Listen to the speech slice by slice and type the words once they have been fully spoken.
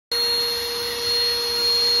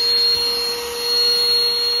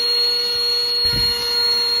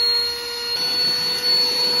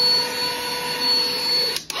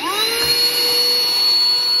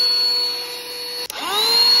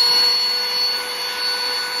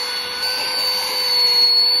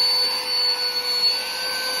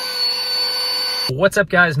What's up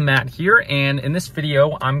guys, Matt here, and in this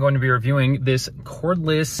video I'm going to be reviewing this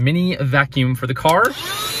cordless mini vacuum for the car.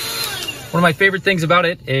 One of my favorite things about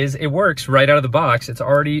it is it works right out of the box. It's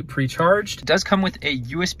already pre-charged. It does come with a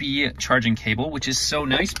USB charging cable, which is so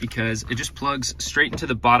nice because it just plugs straight into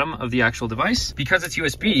the bottom of the actual device. Because it's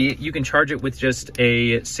USB, you can charge it with just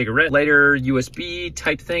a cigarette lighter USB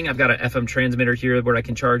type thing. I've got an FM transmitter here where I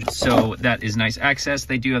can charge, so that is nice access.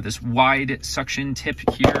 They do have this wide suction tip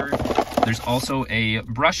here. There's also a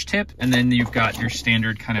brush tip, and then you've got your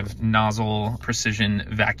standard kind of nozzle precision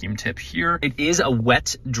vacuum tip here. It is a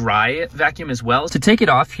wet dry vacuum as well. To take it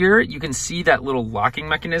off here, you can see that little locking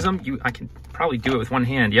mechanism. I can probably do it with one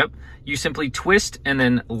hand. Yep. You simply twist and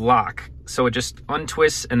then lock. So it just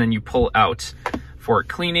untwists and then you pull out. For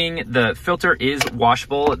cleaning, the filter is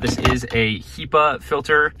washable. This is a HEPA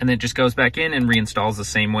filter, and then it just goes back in and reinstalls the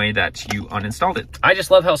same way that you uninstalled it. I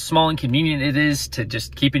just love how small and convenient it is to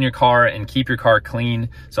just keep in your car and keep your car clean.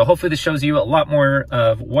 So hopefully this shows you a lot more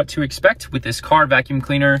of what to expect with this car vacuum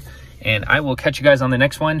cleaner, and I will catch you guys on the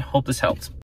next one. Hope this helped.